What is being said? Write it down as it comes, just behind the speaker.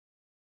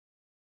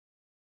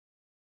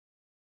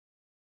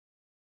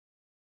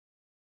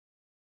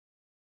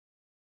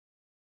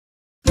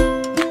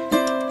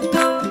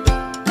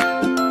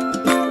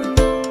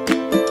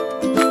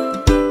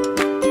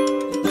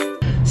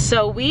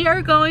we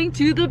are going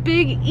to the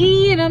Big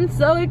E and I'm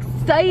so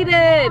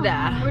excited.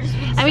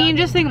 I mean,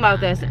 just think about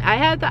this. I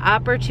had the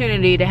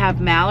opportunity to have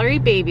Mallory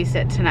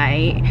babysit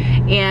tonight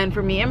and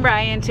for me and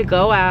Brian to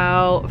go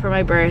out for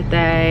my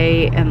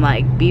birthday and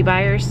like be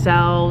by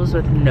ourselves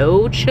with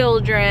no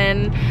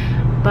children.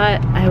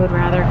 But I would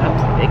rather come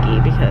to the Big E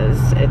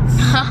because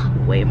it's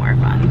way more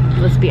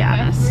fun. Let's be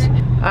honest.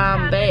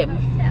 Babe.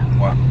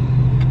 What?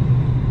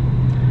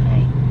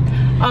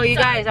 Oh, you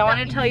guys, I want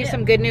to tell you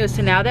some good news.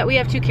 So now that we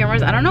have 2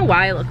 cameras, I don't know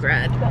why I look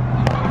red.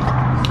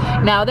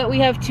 Now that we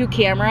have 2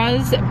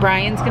 cameras,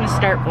 Brian's gonna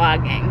start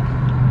vlogging.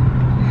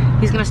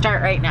 He's gonna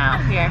start right now.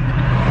 Here.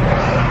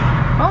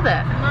 Hold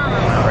it.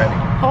 Mom. Ready.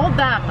 Hold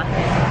them.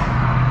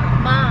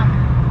 Mom.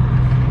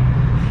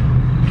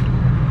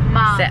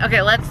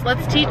 Okay, let's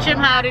teach him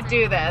how to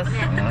do this.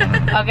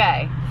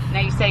 Okay. Now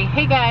you say,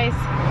 hey guys.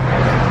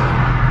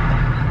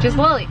 Just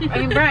Lily. I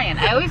mean Brian.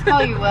 I always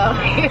call you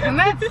Lily. Isn't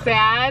that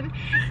sad?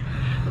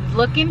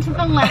 Look into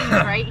the lens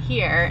right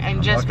here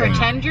and just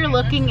pretend you're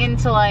looking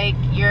into like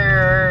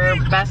your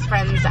best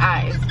friend's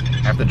eyes.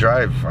 I have to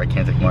drive. I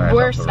can't take my eyes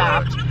We're off the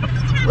stopped.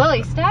 road.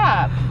 Lily,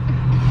 stop.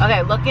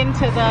 Okay, look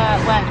into the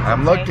lens.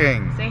 I'm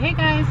looking. Say hey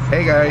guys.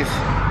 Hey guys.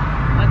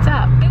 What's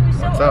up?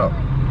 What's up?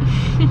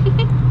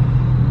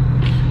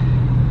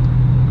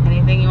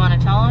 Anything you want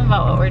to tell them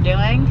about what we're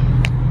doing?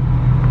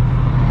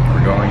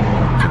 We're going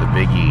to the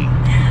Big E.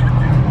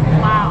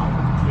 Wow.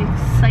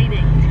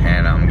 Exciting.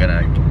 And I'm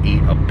gonna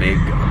eat a big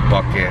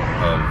bucket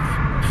of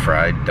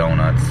fried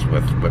donuts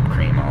with whipped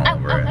cream all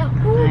over it.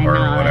 Or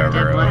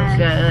whatever it was.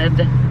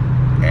 Good.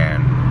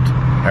 And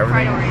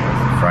everything.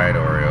 Fried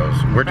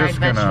Oreos. We're Fried just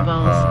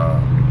gonna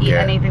eat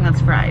get anything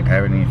that's fried.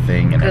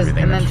 anything and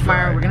everything And then that's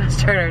tomorrow fried. we're gonna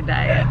start our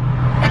diet.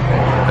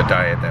 The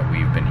diet that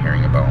we've been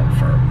hearing about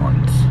for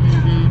months.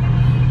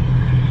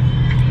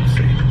 Let's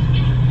see.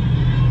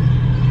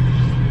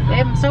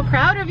 Babe, I'm so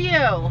proud of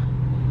you.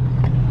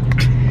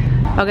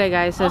 Okay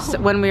guys, so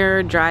when we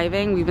were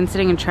driving, we've been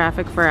sitting in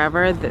traffic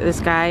forever.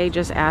 This guy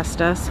just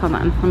asked us, hold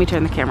on, let me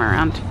turn the camera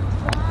around.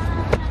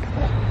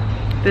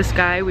 This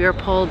guy, we were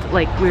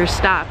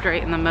stopped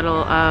right in the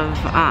middle of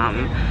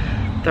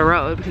the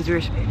road because we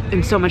were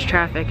in so much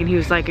traffic, and he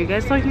was like, are you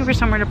guys looking for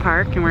somewhere to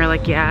park? And we were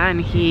like, yeah,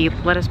 and he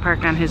let us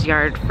park on his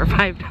yard for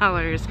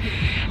 $5,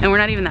 and we're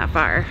not even that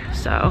far,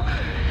 so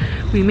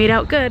we made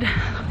out good.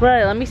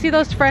 Right, let me see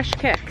those fresh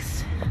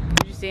kicks.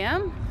 Did you see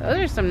them? Those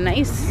are some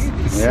nice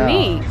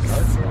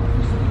sneaks.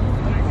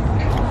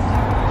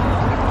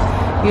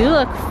 You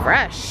look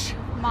fresh.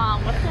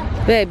 Mom, what's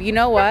that? Babe, you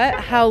know what?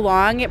 How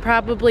long it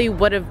probably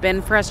would have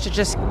been for us to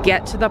just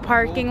get to the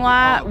parking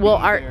lot.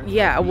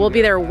 We'll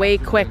be there way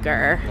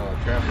quicker.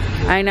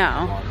 I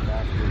know.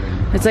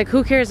 It's like,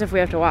 who cares if we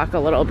have to walk a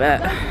little bit?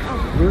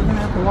 We're gonna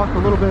have to walk a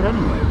little bit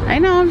anyway. I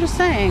know, I'm just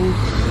saying.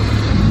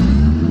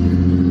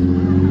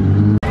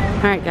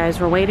 Alright guys,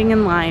 we're waiting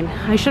in line.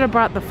 I should have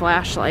brought the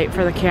flashlight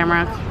for the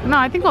camera. No,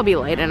 I think I'll be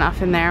light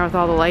enough in there with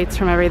all the lights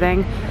from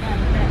everything.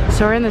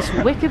 So we're in this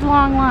wicked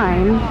long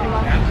line.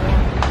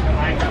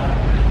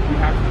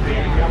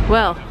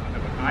 Well,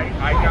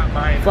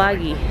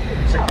 Flaggy,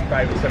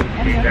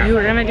 you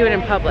were gonna do it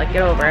in public,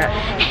 get over it.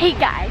 Hey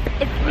guys,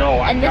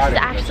 and this is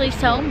actually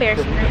so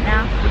embarrassing right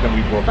now,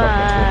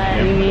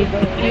 but We need,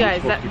 you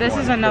guys, this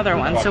is another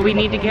one. So we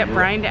need to get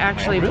Brian to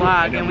actually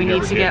vlog, and we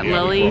need to get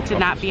Lily to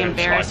not be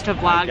embarrassed to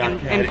vlog in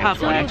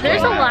public.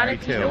 there's a lot of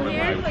people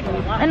here.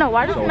 I know,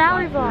 why doesn't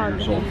Mallory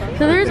vlog?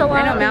 So there's a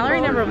lot I know, of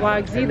Mallory never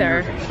vlogs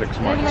either. 6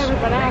 months. So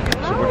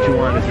what you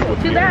want to do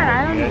with Too bad, I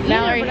don't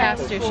Mallory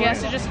has to. She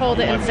has to just hold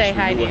it and say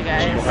hi to you You'll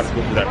have guys. to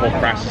go through that whole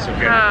process of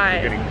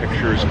Hi. getting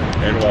pictures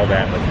and all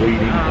that, like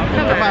waiting.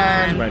 come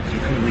on. But you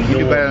can You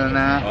do better than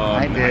that.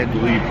 I did.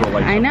 believe for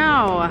like I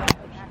know.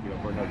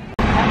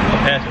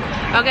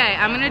 Okay,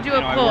 I'm gonna do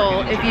a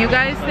poll. If you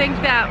guys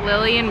think that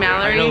Lily and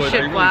Mallory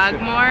should vlog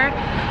more,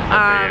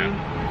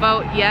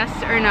 vote yes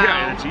or no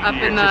up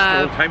in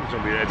the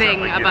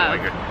thing above.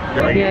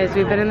 You guys,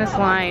 we've been in this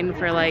line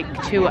for like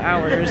 2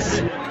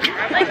 hours. Been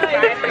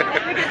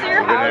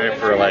there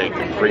for like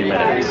 3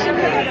 minutes.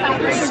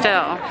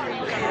 Still.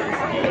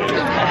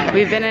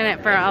 We've been in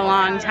it for a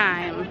long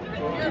time.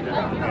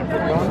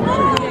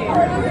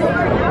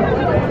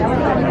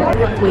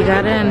 We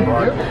got in.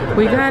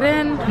 We got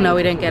in. No,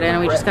 we didn't get in.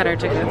 We just got our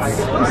tickets. We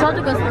still have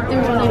to go through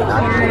security.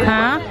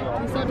 Huh?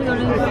 We still have to go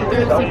through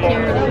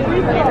security.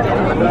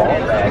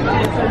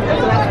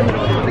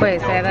 Wait,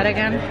 say that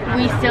again?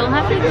 We still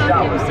have to go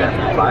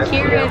through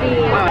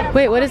security.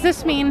 Wait, what does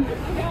this mean?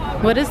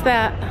 What is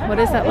that? What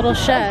is that little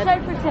shed?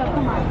 Shed for sale,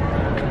 come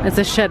on. It's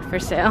a shed for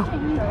sale.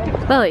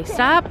 Lily,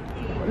 stop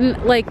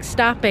like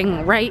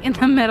stopping right in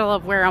the middle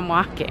of where I'm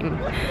walking.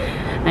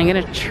 I'm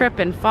gonna trip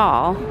and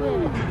fall.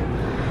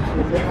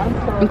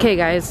 Okay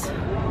guys.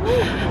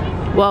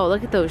 Whoa,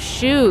 look at those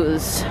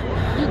shoes.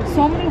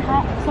 So many people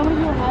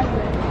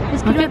have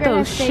it. Look at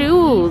those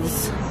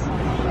shoes.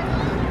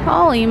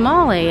 Holy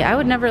moly, I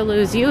would never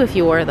lose you if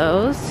you wore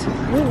those.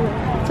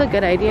 That's a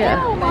good idea.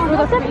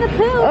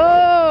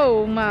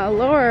 Oh my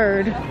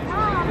lord.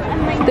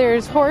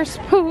 There's horse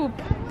poop.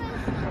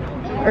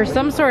 or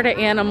some sort of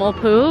animal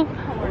poo.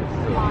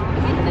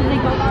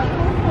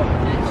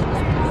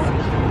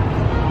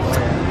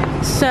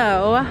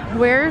 So,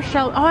 where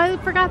shall, oh, I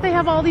forgot they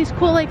have all these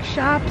cool like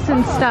shops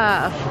and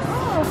stuff.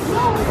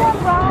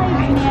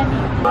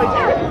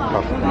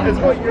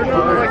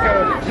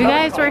 You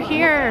guys, we're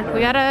here. We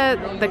gotta,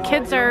 the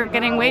kids are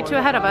getting way too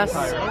ahead of us.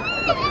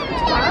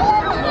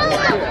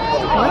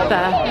 What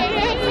the?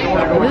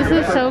 This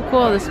is so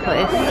cool, this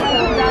place.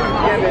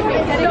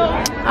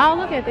 Oh,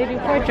 look at, they do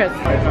portraits.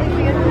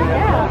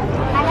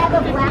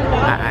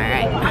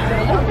 Alright.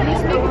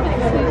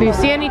 If you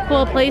see any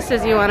cool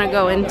places you want to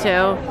go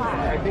into,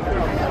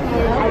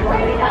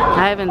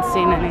 I haven't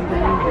seen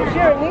anything.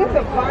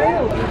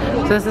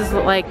 So this is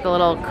like the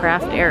little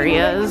craft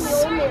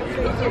areas.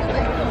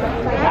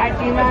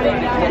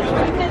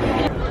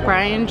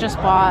 Brian just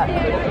bought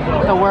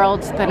the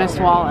world's thinnest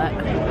wallet.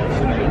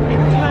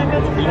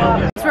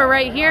 Since we're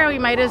right here, we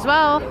might as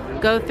well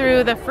go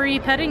through the free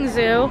petting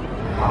zoo.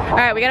 All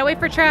right, we gotta wait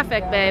for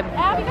traffic, babe.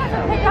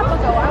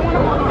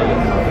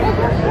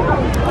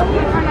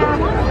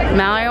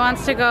 Mallory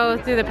wants to go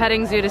through the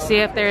petting zoo to see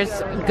if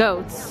there's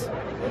goats,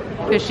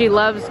 because she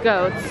loves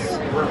goats.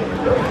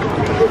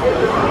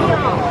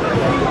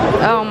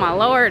 Oh my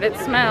lord, it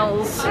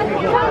smells.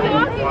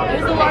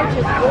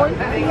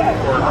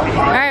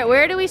 Alright,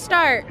 where do we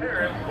start?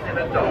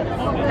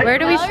 Where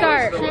do we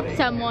start? Trip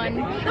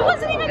someone.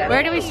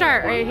 Where do we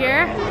start? Right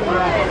here?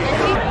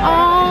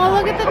 Oh,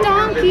 look at the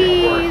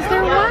donkeys.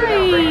 They're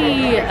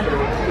white.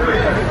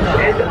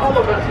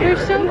 They're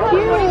so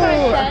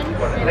cute.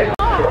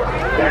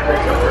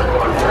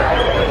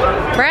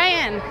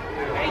 Brian,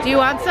 do you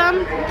want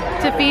some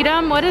to feed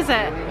them? What is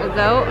it? A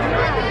goat?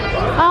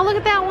 Oh, look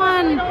at that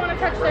one. I don't want to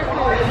touch their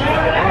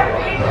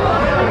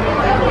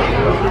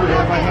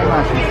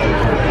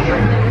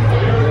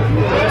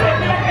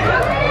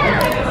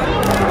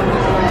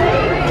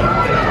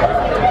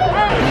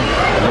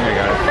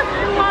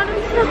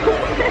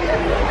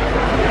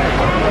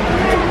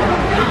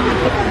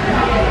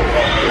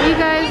You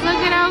guys,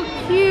 look at how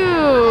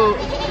cute.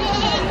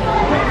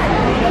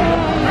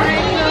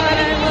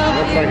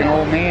 Looks like an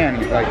old man,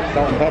 like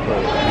salt and pepper.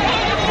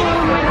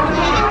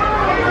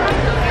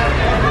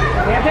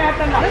 He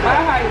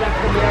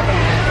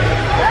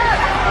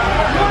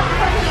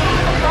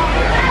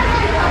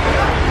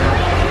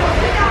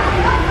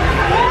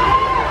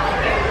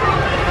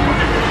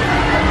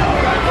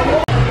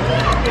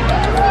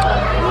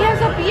has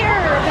a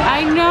beard.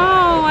 I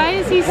know. Why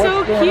is he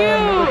so cute?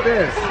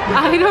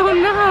 I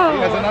don't know. He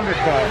has an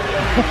undercut.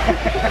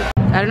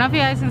 I don't know if you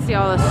guys can see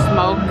all the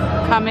smoke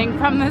coming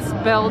from this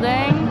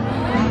building.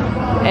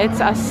 It's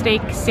a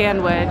steak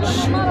sandwich.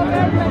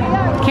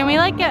 Can we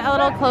like get a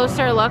little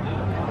closer look?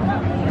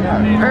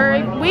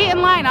 Or wait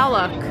in line, I'll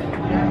look.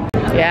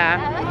 Yeah.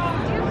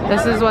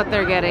 This is what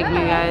they're getting,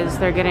 you guys.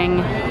 They're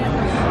getting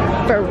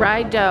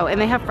fried dough, and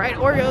they have fried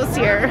Oreos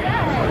here.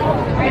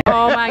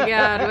 Oh my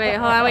god, wait,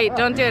 hold on, wait,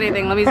 don't do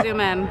anything. Let me zoom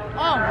in.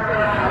 Oh.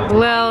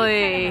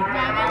 Lily.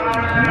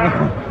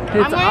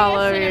 It's all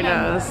over your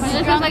nose.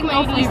 This was like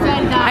my favorite.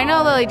 I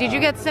know, Lily. Did you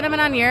get cinnamon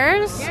on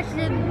yours? Yes,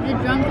 the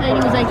drunk lady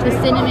was like, the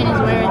cinnamon is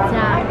where it's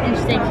at. And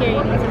she's like, here,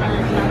 you need some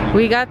other.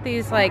 We got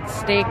these like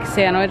steak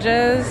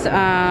sandwiches.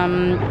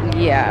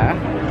 Yeah,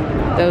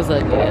 those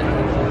look good.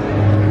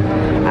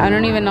 I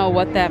don't even know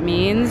what that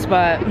means,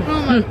 but.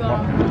 Oh my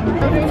god.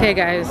 Okay,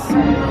 guys,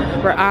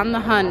 we're on the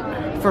hunt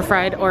for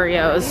fried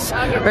Oreos.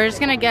 We're just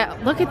gonna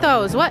get. Look at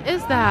those. What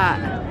is that?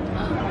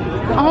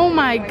 Oh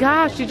my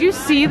gosh! Did you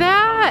see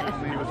that?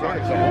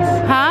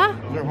 Huh?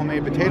 They're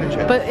homemade potato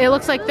chips. But it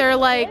looks like they're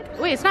like,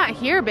 wait, it's not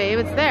here, babe,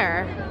 it's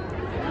there.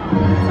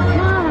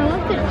 Mom, I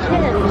want the chips.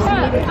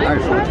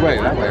 Alright, so which way?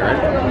 That way, right?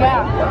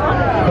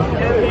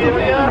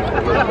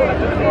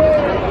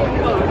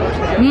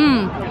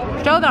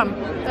 Mmm, show them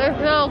They're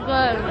so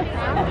good.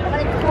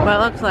 what it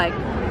looks like.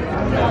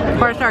 Of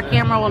course, our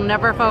camera will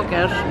never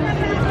focus.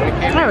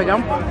 There we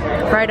go.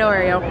 Fried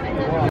Oreo.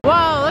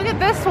 Whoa, look at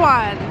this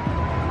one.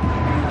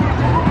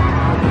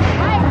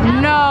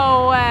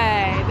 No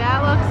way.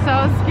 That looks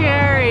so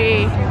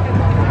scary.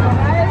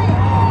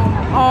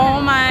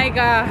 Oh my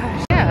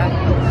gosh.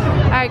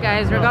 Yeah. Alright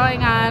guys, we're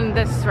going on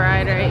this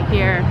ride right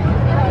here.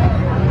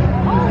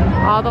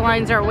 All the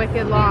lines are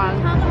wicked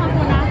long.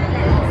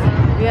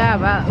 Yeah,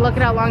 but look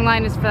at how long the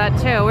line is for that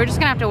too. We're just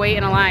gonna have to wait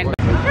in a line.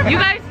 You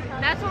guys,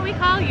 that's what we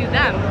call you,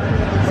 them.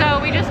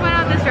 So we just went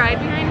on this ride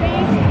behind me.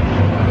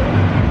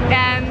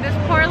 And this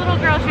poor little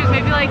girl, she was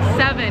maybe like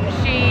 7.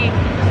 She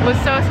was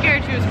so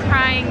scared, she was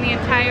crying the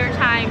entire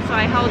time, so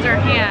I held her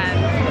hand.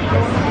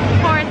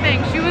 Poor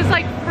thing, she was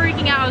like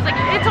freaking out. I was like,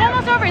 it's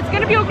almost over, it's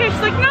gonna be okay.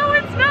 She's like, no,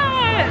 it's not.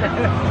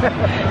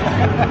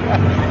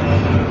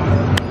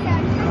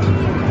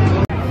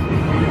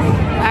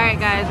 Alright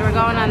guys, we're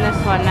going on this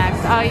one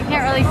next. Oh, you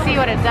can't really see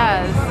what it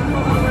does,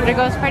 but it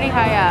goes pretty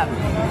high up.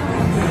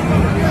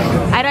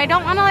 I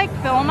don't want to like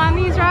film on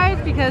these rides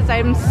because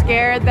I'm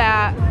scared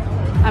that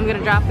I'm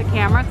gonna drop the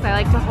camera because I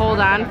like to hold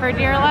on for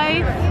dear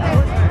life.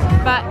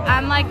 But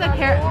on like the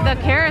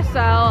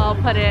carousel,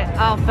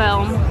 I'll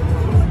film.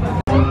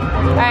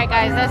 Alright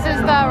guys, this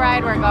is the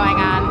ride we're going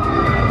on.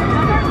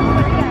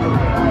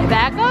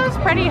 That goes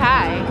pretty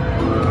high.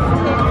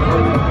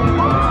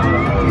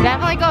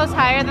 Definitely goes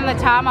higher than the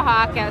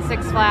Tomahawk at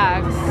Six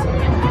Flags.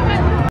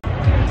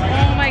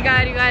 Oh my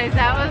god, you guys,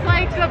 that was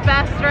like the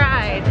best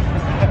ride.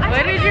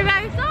 What did you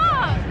guys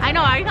thought? I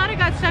know, I thought it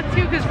got stuck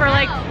too because for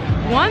like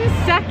 1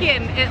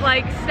 second it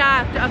like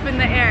stopped up in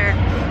the air.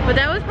 But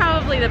that was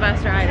probably the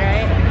best ride,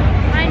 right?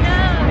 I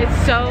know.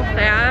 It's so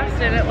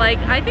fast and it like,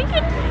 I think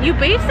you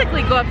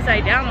basically go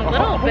upside down a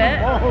little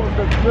bit,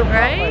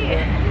 right?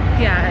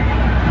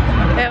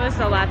 Yeah, it was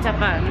a lot of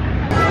fun.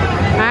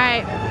 All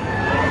right,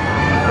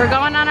 we're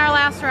going on our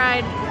last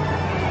ride.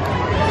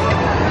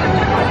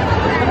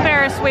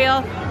 Ferris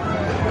wheel.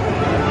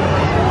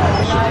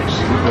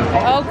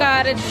 Oh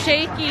God, it's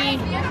shaky.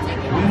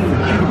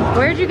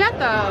 Where'd you get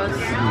those?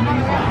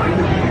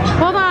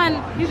 Hold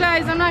on, you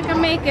guys, I'm not gonna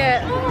make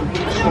it. We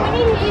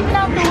need to even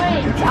out the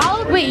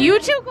way. Wait, you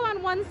two go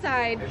on one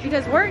side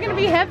because we're gonna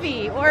be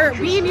heavy, or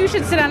me and you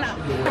should sit on.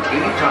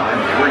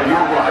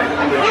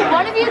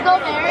 One of you go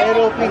there.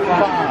 It'll be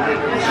fine.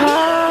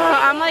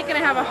 I'm like gonna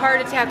have a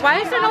heart attack. Why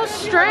is there no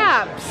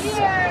straps?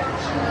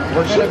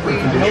 We're gonna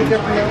be no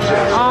different.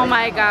 Oh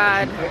my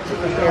God.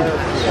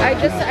 I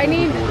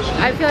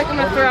feel like I'm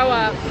gonna throw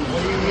up.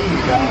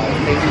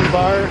 Safety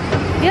bar.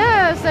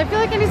 Yes, I feel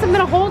like I need something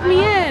to hold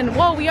me in.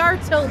 Whoa, we are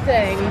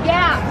tilting.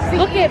 Yeah.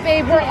 Look at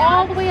babe, we're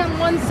all the way on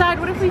one side.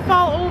 What if we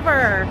fall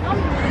over?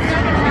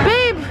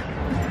 Babe,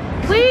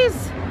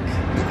 please.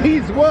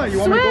 Please what? You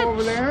want me to Switch. go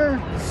over there?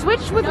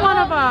 Switch with one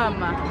of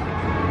them.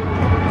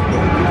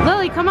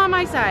 Lily, come on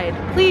my side.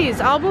 Please,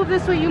 I'll move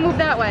this way, you move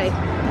that way.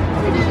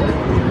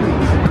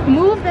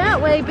 Move that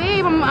way,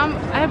 babe.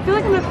 I feel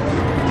like I'm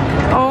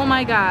gonna... Oh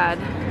my God.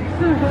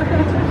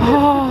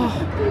 Oh,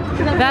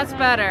 that's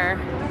better.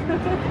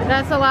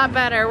 That's a lot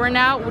better.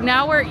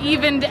 Now we're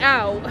evened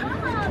out.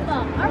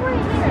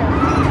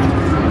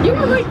 You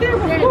were right there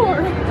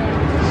before.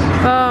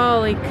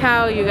 Holy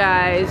cow, you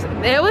guys.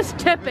 It was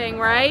tipping,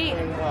 right?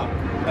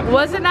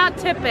 Was it not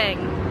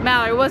tipping?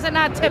 Mallory, was it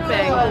not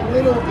tipping?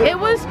 It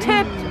was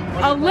tipped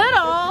a little.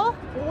 Well,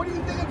 what do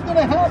you think is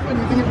gonna happen?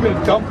 You think it's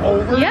gonna dump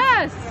over?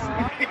 Yes.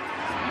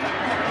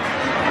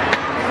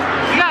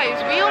 Guys,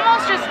 we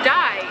almost just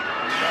died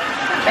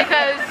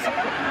because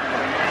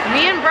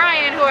me and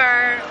Brian, who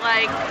are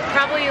like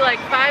probably like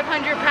 500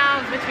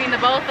 pounds between the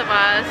both of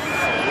us,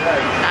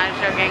 not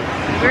joking,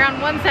 we're on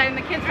one side and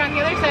the kids were on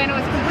the other side and it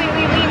was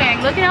completely leaning.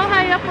 Look at how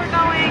high up we're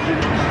going.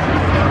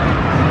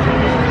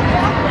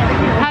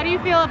 How do you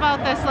feel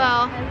about this,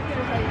 Lil?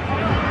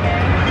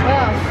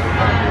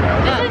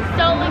 This is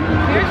so like,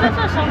 yours is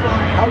so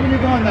boring. How are you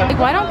going there? Like,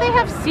 why don't they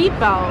have seat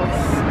belts?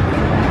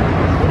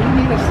 You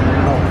need a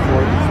seatbelt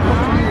for it.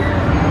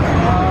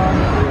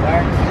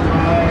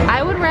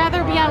 I would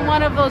rather be on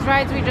one of those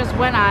rides we just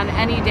went on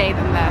any day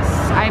than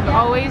this. I've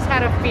always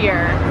had a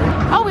fear.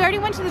 Oh, we already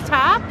went to the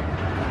top?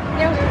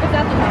 Yeah, it's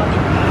at the top.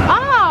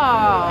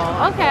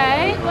 Oh,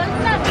 okay.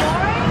 Wasn't that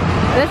boring?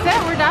 That's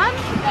it, we're done?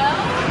 No.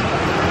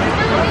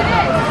 Look at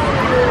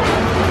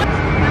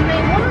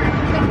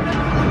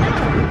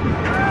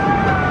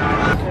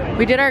this.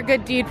 We did our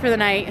good deed for the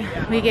night.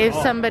 We gave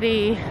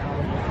somebody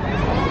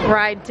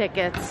ride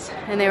tickets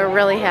and they were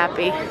really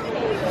happy,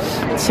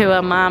 to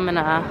a mom and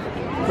a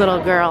little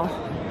girl.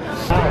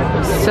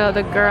 So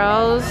the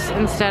girls,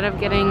 instead of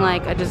getting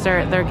like a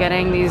dessert, they're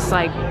getting these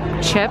like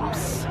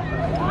chips.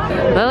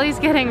 Lily's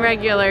getting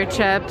regular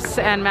chips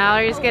and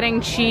Mallory's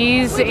getting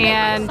cheese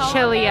and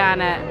chili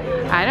on it.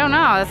 I don't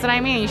know, that's what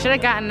I mean. You should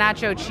have gotten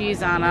nacho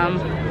cheese on them.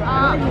 She's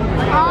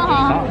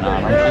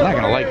not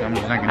gonna like them.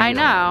 She's not gonna I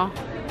know.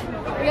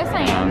 Yes,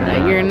 I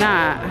am. You're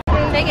not.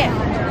 Take it.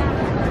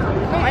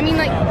 No, I mean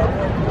like.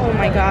 Oh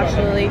my gosh,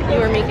 Lily, you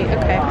were making,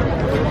 okay.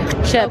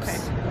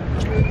 Chips.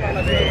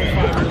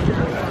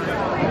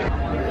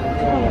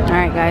 All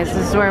right, guys,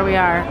 this is where we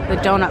are, the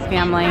donut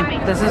family.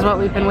 This is what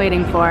we've been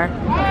waiting for.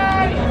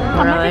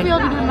 Really?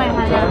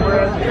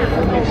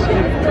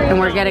 And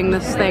we're getting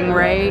this thing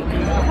right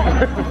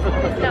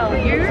No,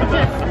 you're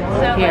just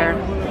so here.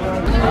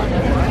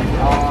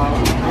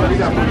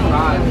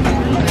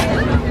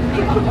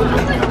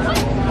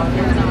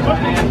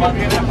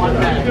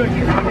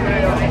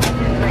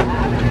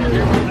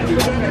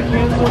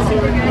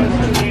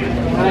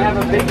 I have a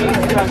big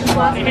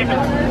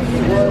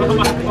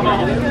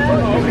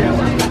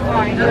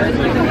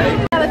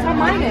That's how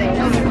mine is.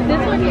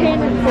 This one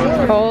came in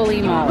four.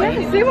 Holy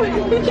moly.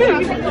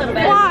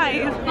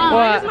 Why? What?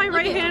 Why is my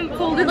right hand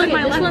colder than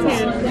my left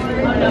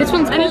hand? This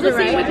one's And it's the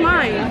colder, same right? with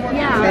mine.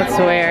 Yeah. That's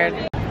weird.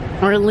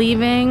 We're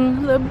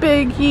leaving the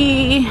Big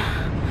E.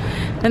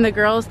 And the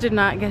girls did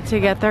not get to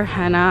get their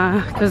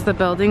henna because the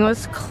building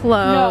was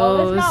closed.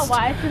 No, that's not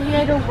why. Because we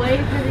had to wait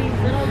for these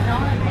little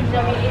donut things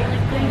that we ate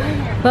like 3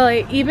 minutes. Well,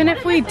 even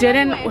if we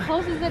didn't... It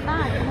closes at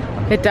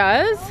 9. It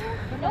does?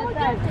 No, it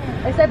doesn't.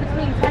 It said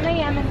between 10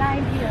 a.m. and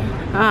 9 p.m.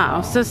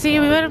 Oh, so see,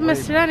 we would have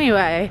missed it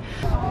anyway.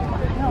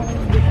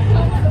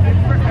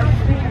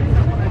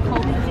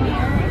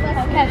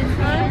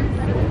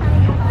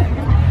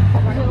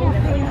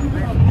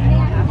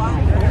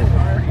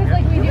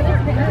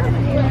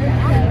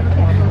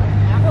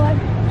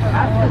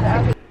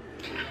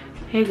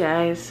 Hey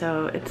guys,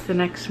 so it's the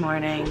next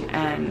morning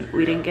and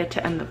we didn't get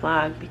to end the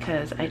vlog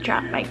because I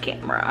dropped my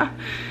camera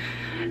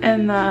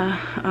and the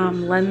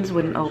lens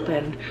wouldn't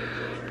open,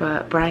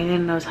 but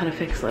Brian knows how to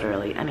fix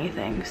literally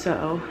anything,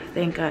 so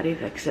thank God he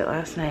fixed it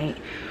last night.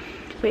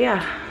 But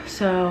yeah,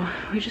 so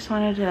we just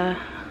wanted to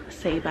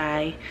say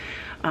bye,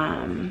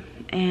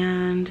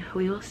 and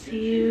we will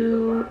see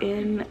you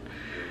in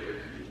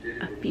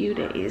a few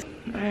days.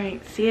 All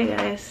right, see you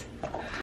guys.